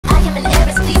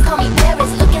Please call me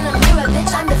Paris. Look in the mirror,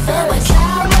 bitch, I'm the fairest.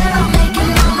 When I'm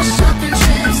making all my shopping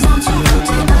trips, I'm too rude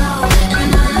to bow.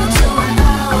 And I love to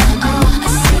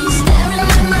I see you staring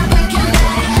at my Birkin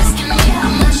bag, asking me how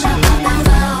much I bought that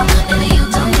flow. Baby, you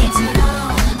don't need to know.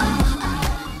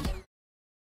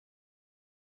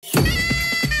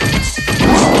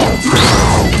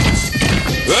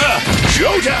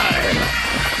 Showtime!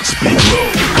 Speak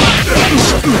low.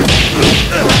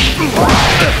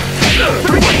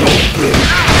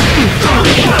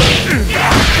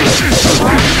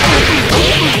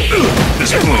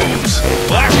 This blows.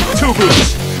 Black two boots.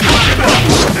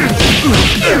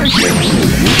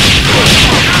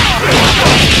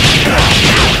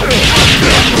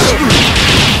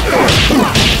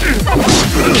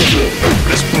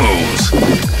 This blows.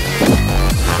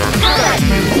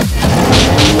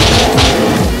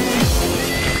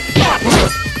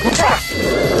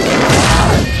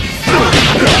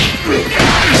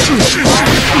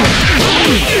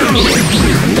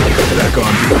 Back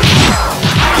on me.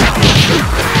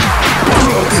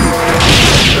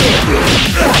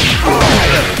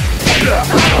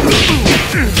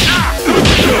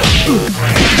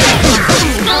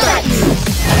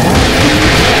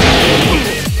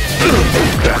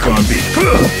 Back on beat.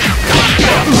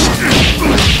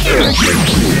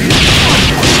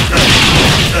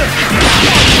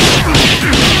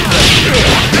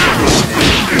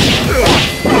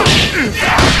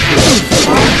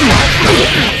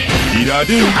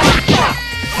 Dee-da-do.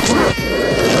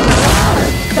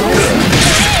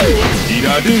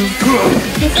 Dee-da-do.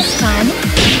 This is fun.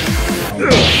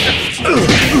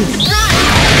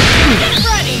 Get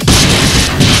ready!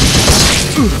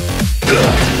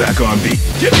 Back on beat.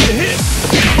 Give me a hit.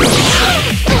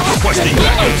 Requesting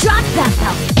backup. Drop that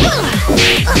out.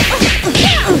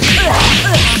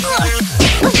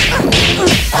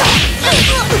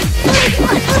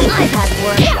 I've had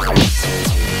work.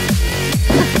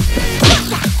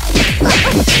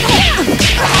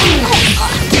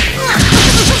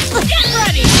 Get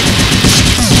ready!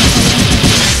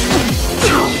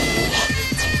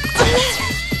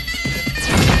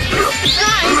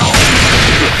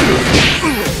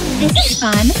 This is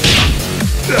fun.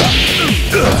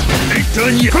 Ain't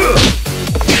done yet.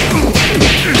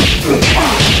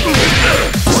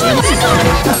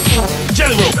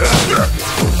 Jelly roll.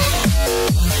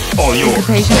 All yours.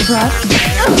 Patient prep.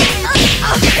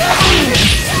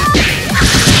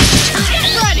 Get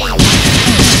ready!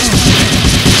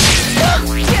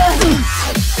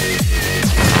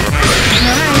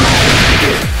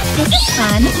 This is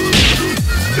fun.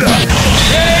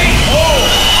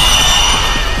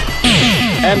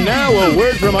 And now a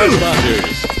word from our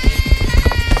sponsors.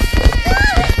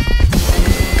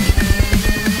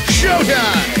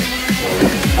 Showtime!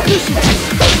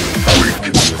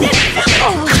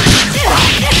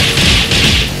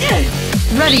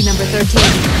 Ready, number 13.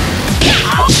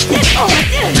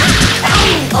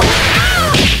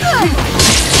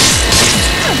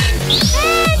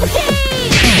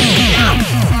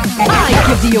 I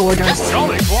give the orders.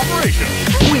 Calling cooperation.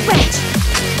 Wait.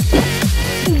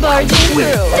 Barging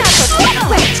through.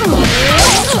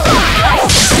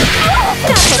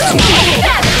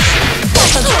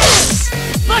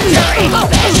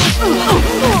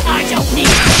 I don't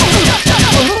need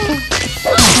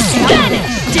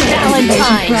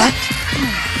Valentine.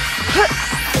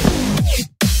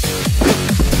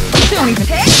 Don't even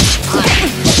pay.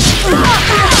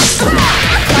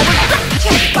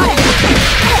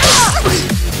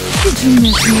 Did you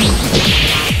miss me?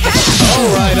 All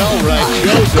right,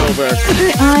 show's over.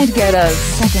 I'd get a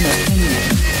second opinion.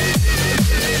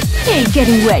 Ain't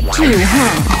getting wet too,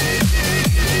 huh?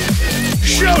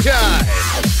 Showtime!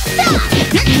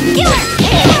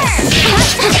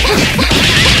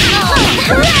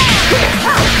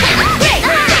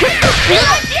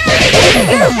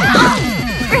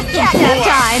 That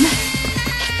time.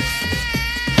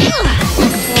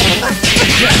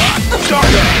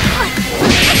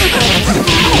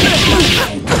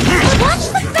 Watch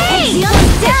the face!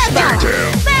 Tail.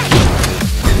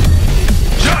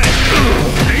 Giant!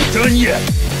 Ain't done yet.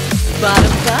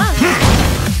 Bottom up.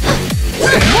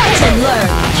 Watch and learn.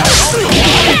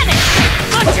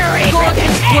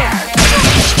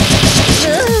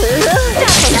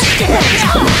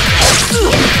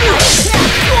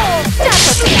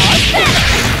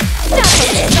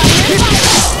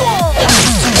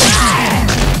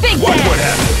 Watch what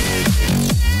happens.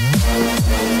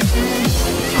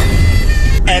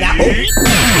 And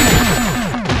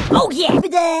Oh yeah!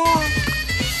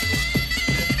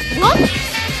 What?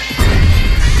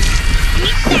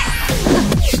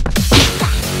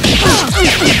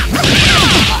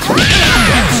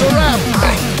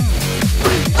 Surround.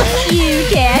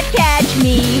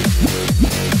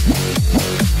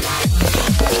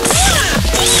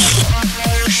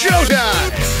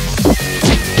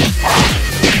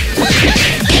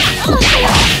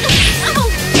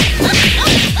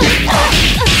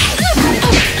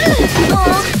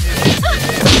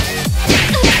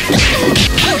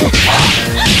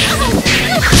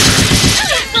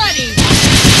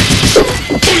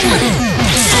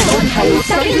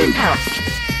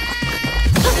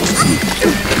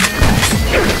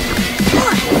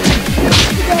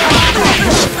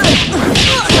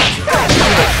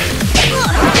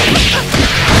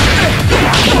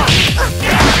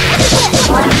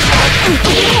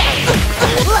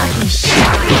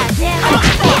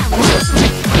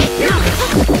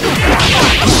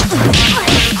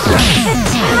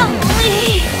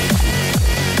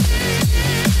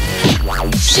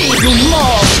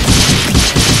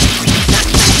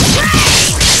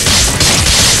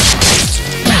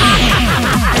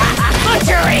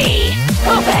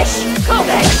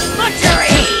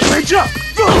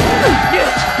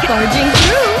 Barging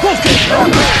through.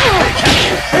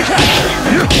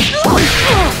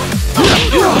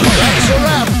 That's a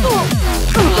wrap.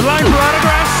 The line for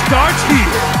autographs starts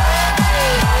here.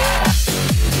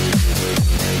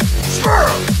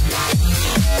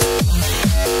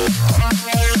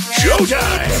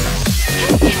 Showtime!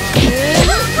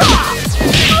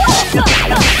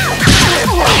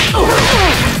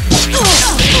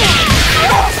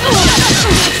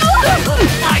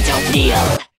 I don't kneel.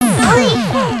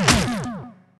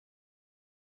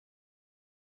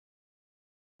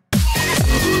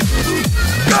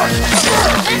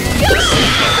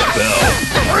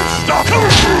 Stop!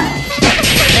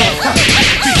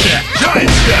 Beat that!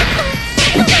 Giant step!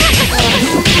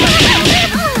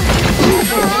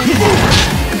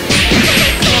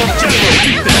 General,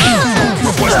 beat that!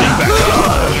 Requesting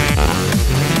backup!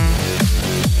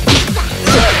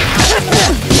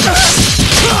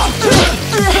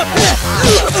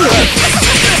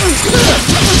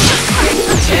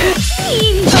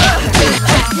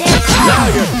 Now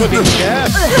you're cooking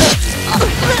gas.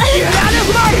 Get out of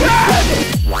my head!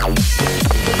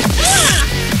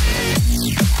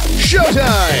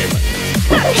 Showtime!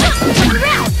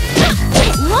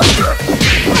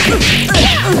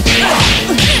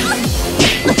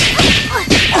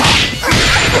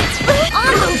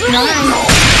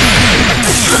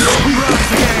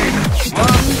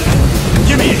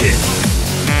 Give me a hit!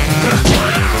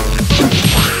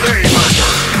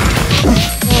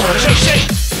 Shake, shake!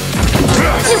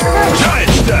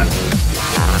 Giant step!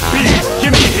 Beat,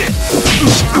 give me a hit!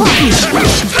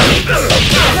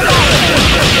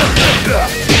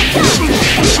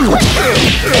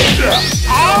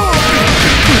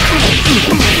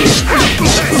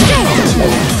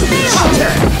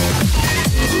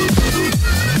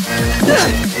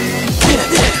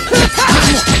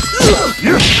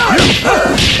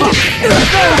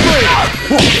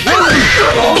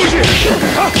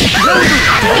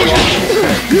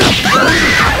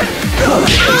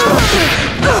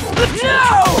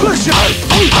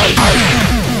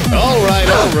 All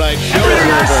right, show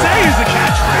Everything I over. say is a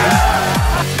catchphrase!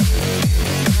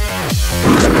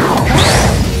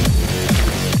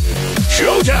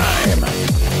 Showtime!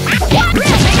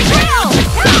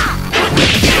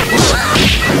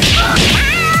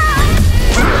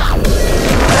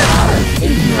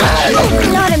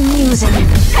 Not amusing.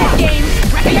 Game,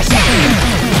 recognition!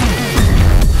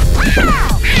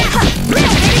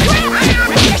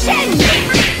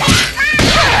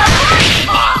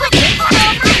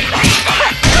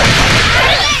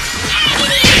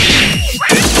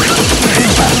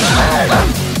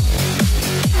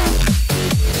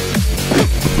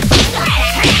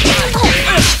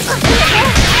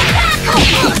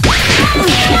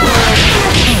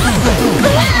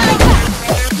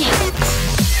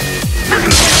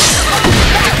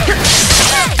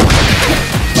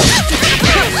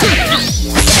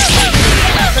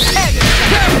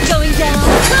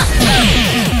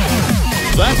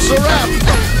 That's a wrap.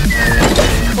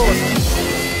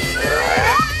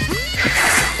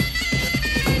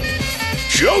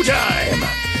 Showtime!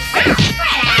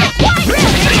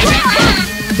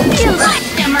 You like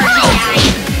the merchandise?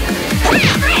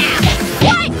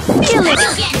 Kill it!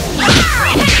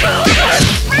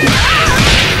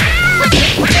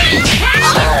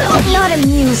 Not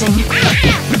amusing.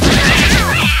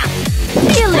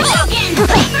 Kill it.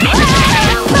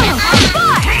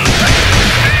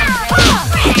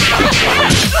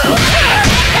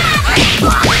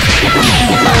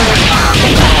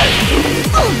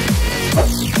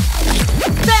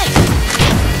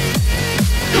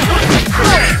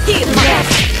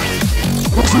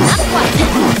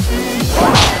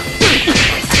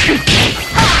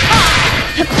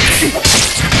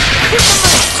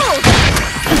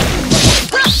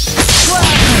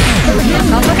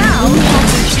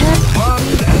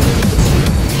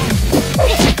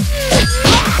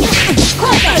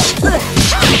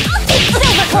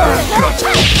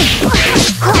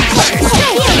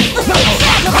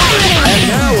 And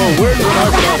now a word from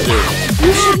our sponsors.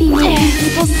 You should be making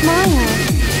people smile.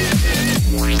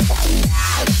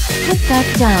 back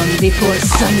down before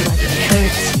somebody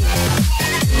hurts you.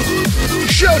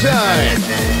 Showtime!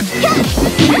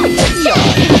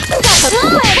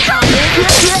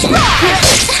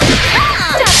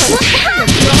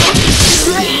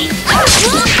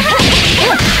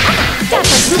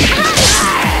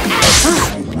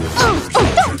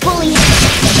 Don't bully him.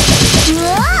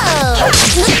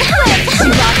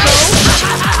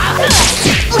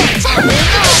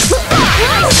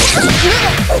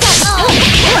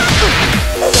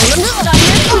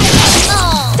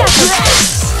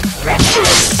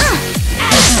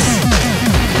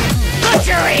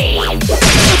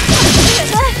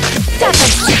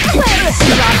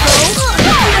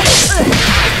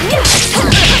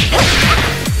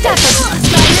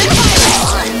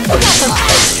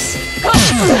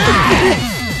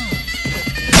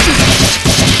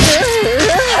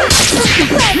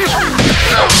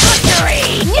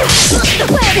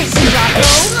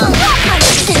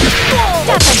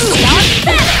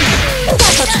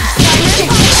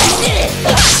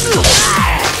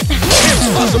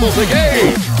 Impossible to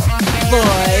gauge!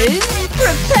 Boys,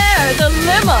 prepare the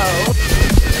limo.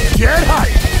 Get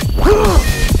hype!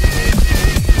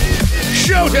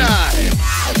 Showtime!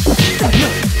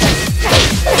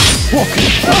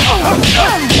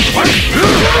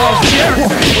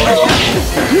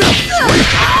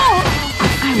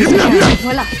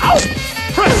 Voila.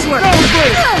 Press it!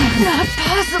 Not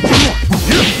possible.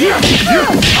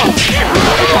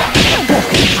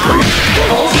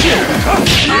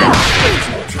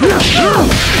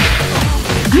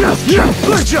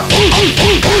 Good job!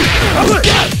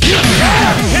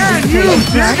 Can you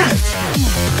dang it?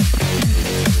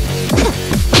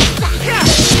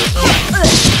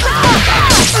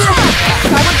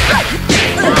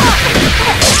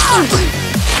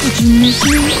 Did you miss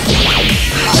me?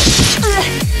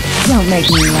 Don't make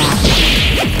me laugh.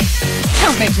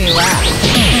 Don't make me laugh.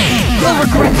 You'll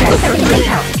regret this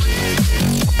later.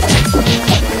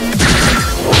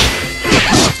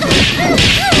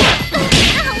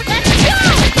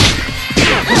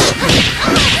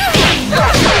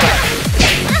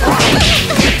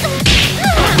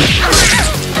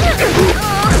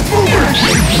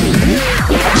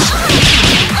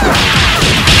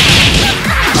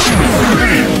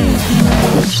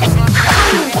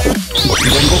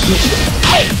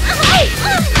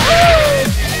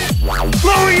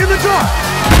 Blowing in the dark!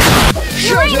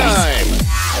 Showtime!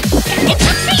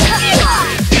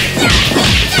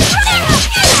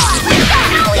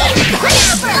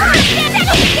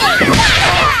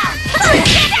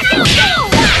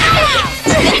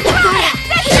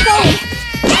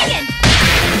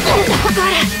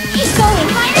 He's going!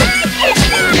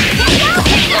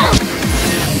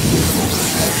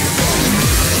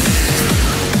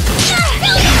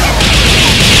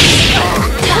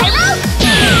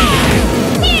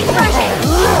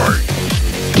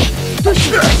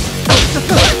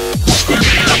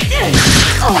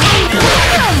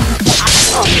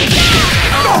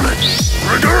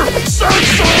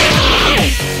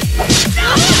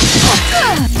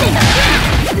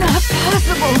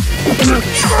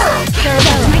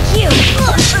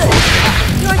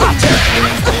 Not possible.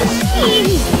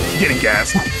 Getting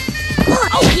gas.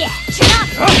 Oh yeah, turn up!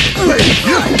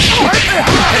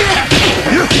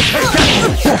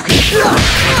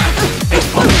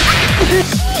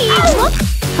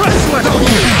 Press it!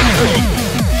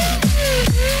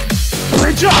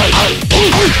 Great job!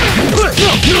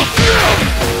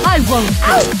 I won't.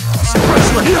 Press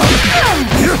it!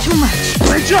 Too much.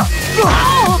 Great job!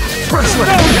 Press it!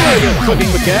 You're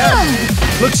cooking with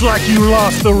gas! Looks like you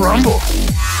lost the rumble.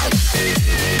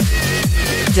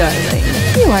 Darling,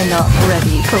 you are not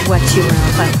ready for what you are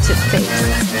about to face.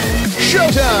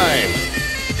 Showtime!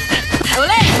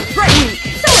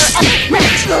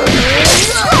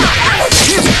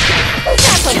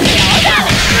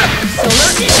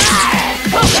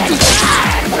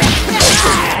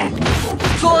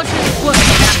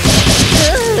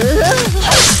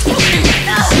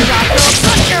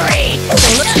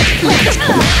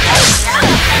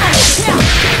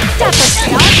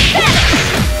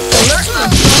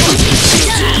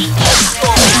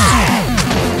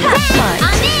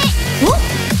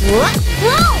 What?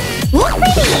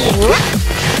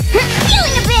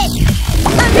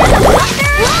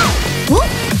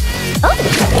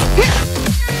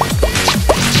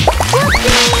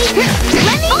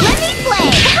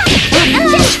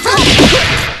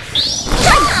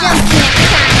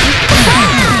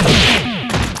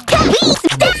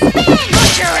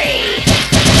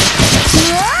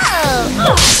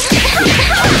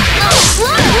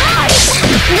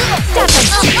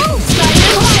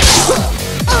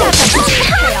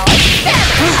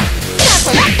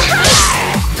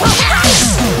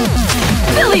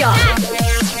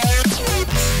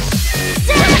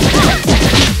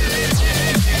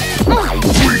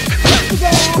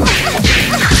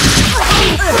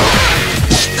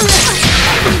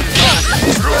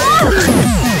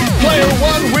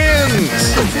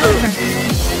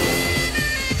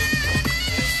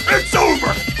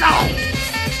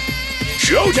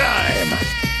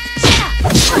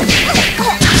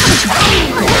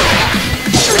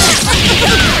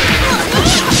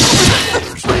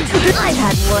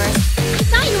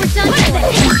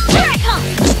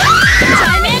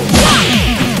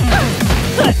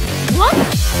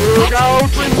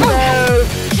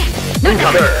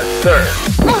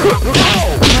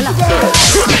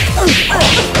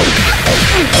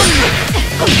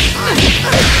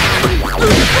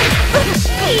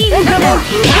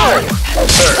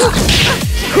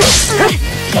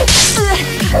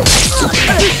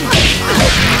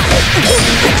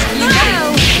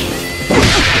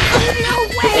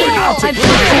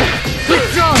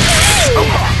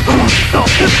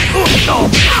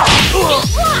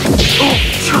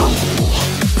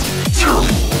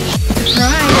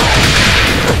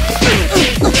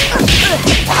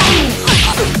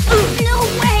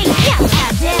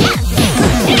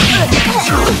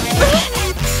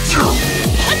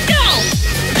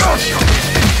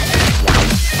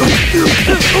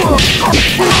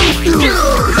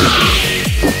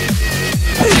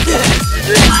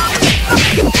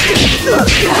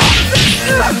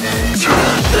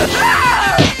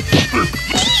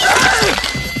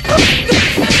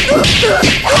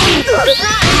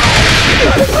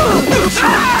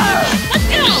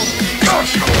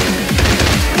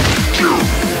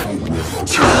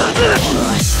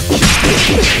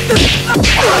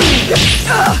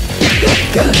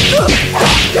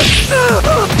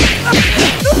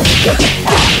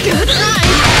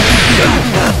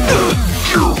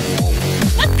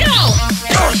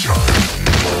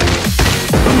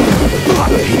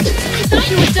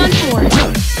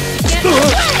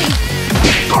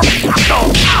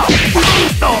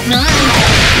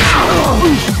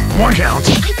 One count. I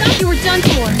thought you were done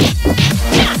for.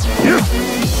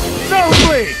 No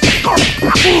way.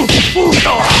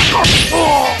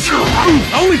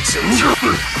 Only two.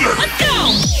 Let's go!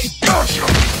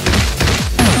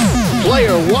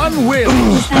 Player one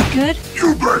wins. Is that good?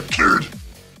 You bet, kid.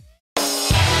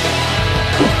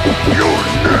 You're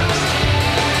next.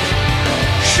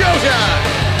 Showtime.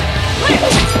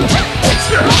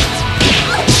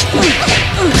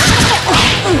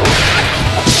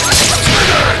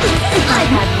 I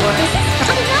had worse.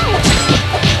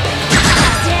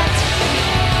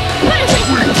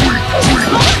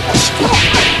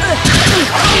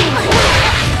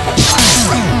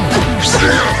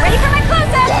 Ready for my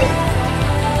close-up?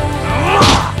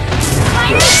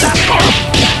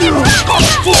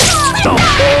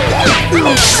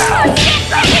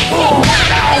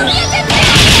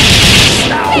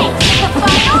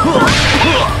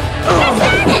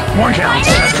 One count.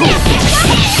 That's cool.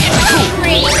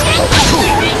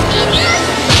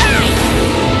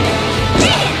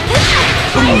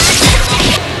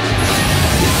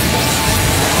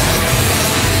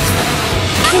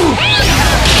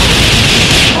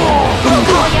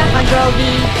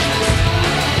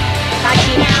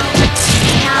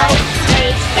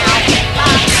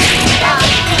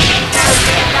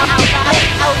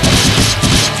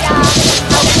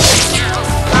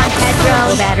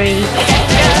 Battery.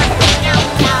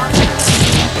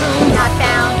 Not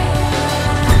down.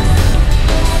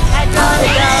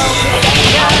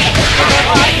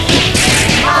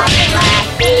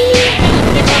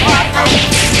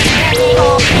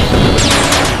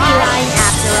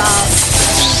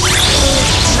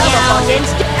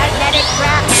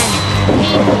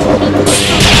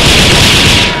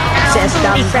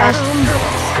 System fresh.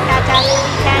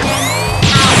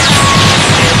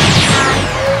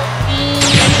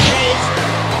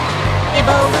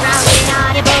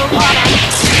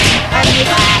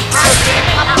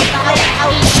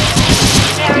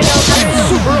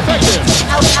 Super effective.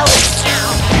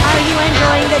 Are you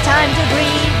enjoying the time to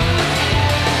breathe?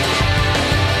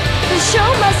 The show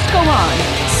must go on,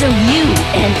 so you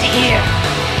end here.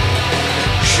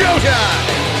 Showtime.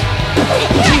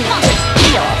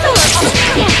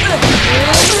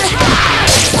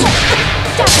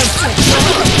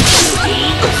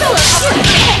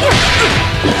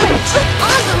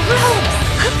 On the ropes!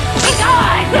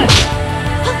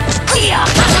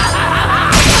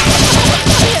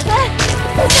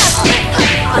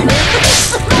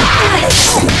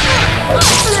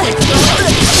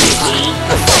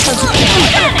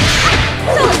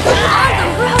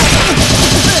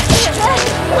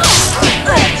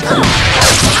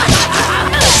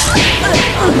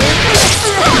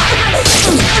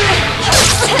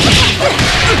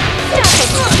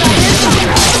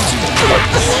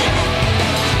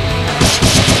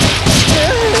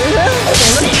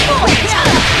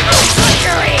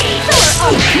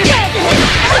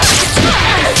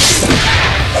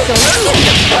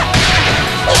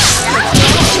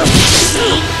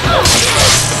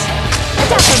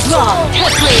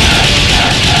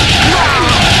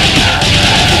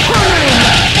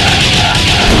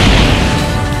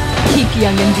 Keep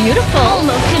young and beautiful.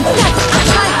 Almost infected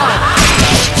my heart.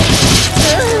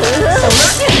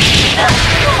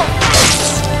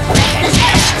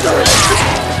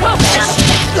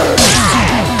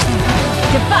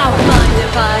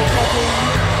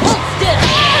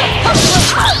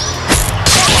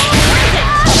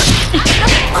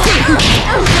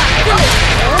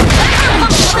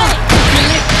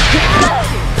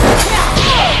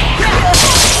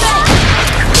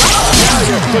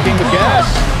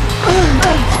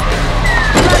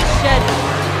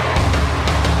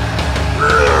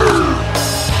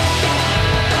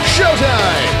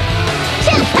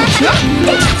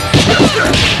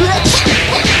 Don't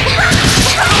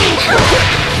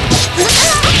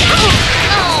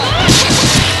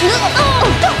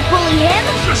bully him!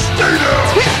 Just stay down!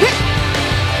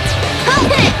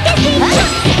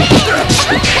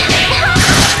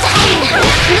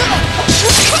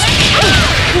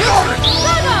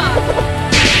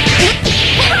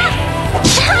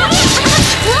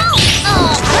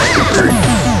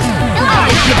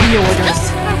 Give me orders.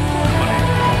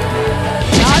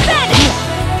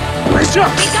 Brace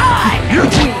up! You!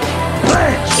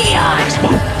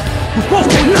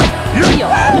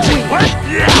 What?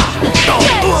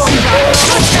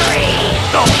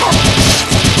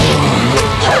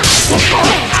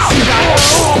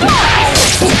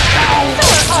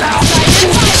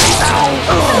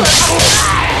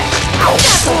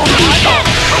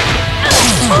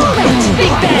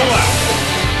 Big Ben.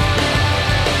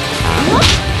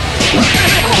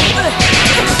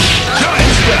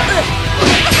 Giant step!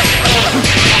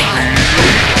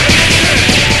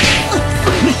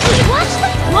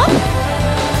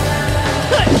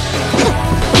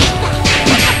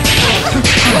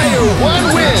 Player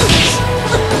 1 wins.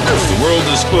 The world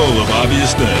is full of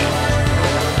obvious things.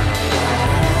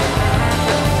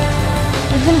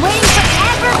 We've been waiting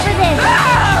forever for this!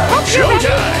 Hope you're ready,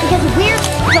 Showtime! because we're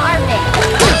starving!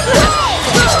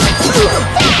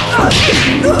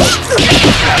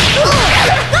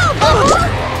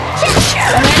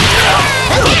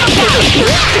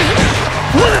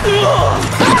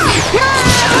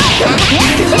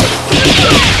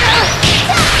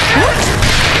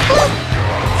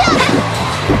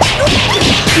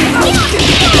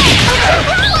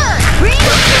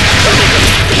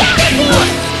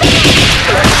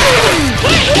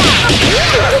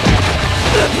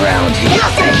 Round here.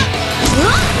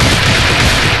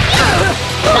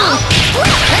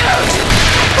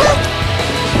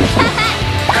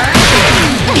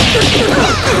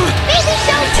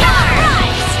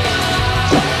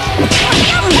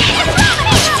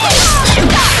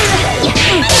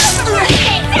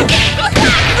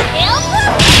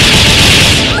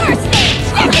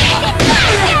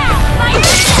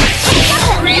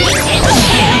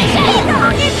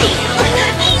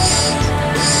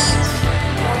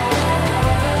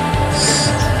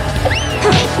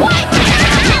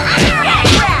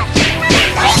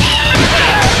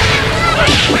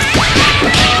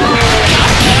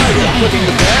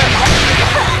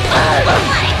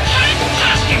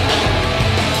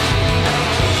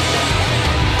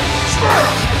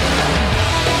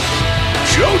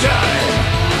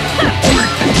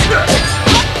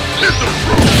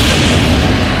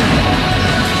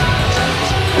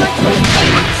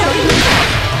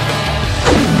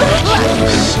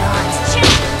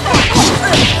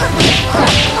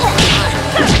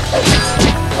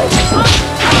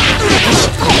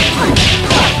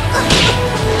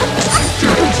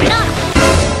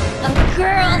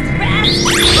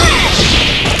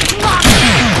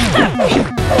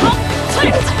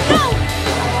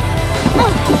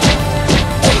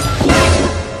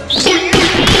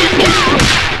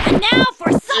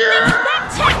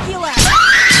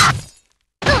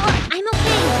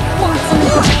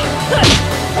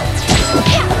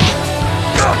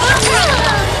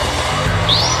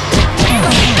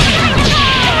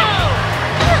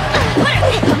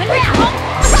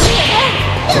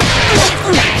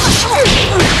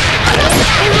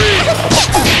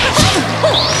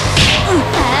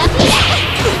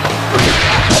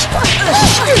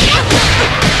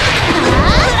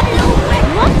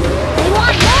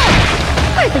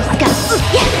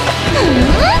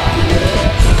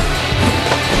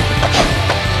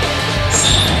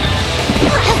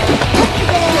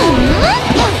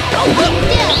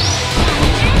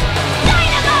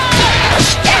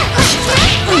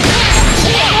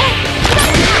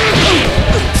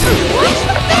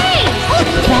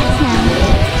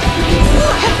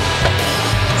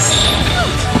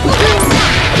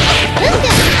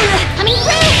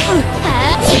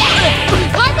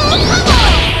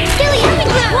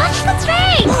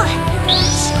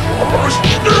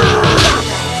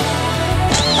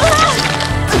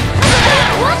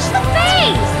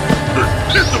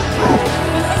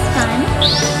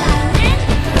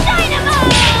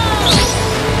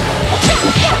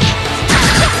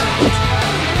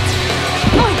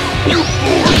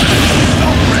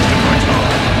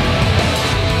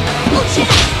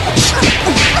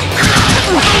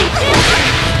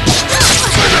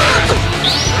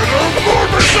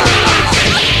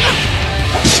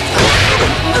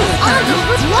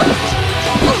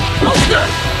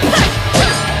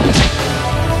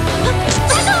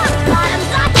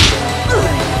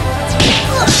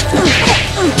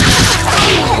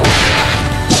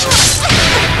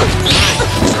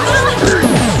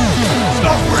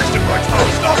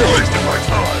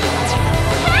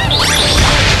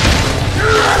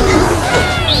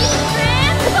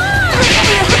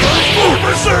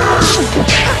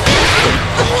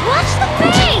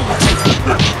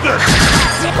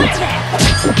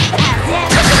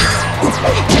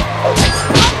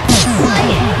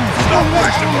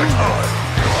 Wasting my time.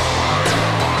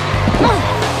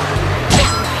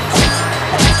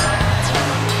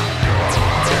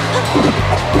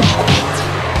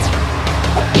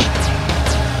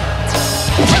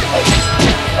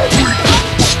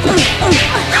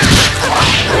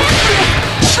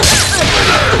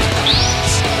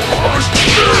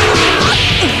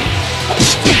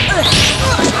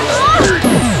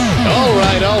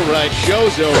 All right,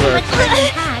 show's over.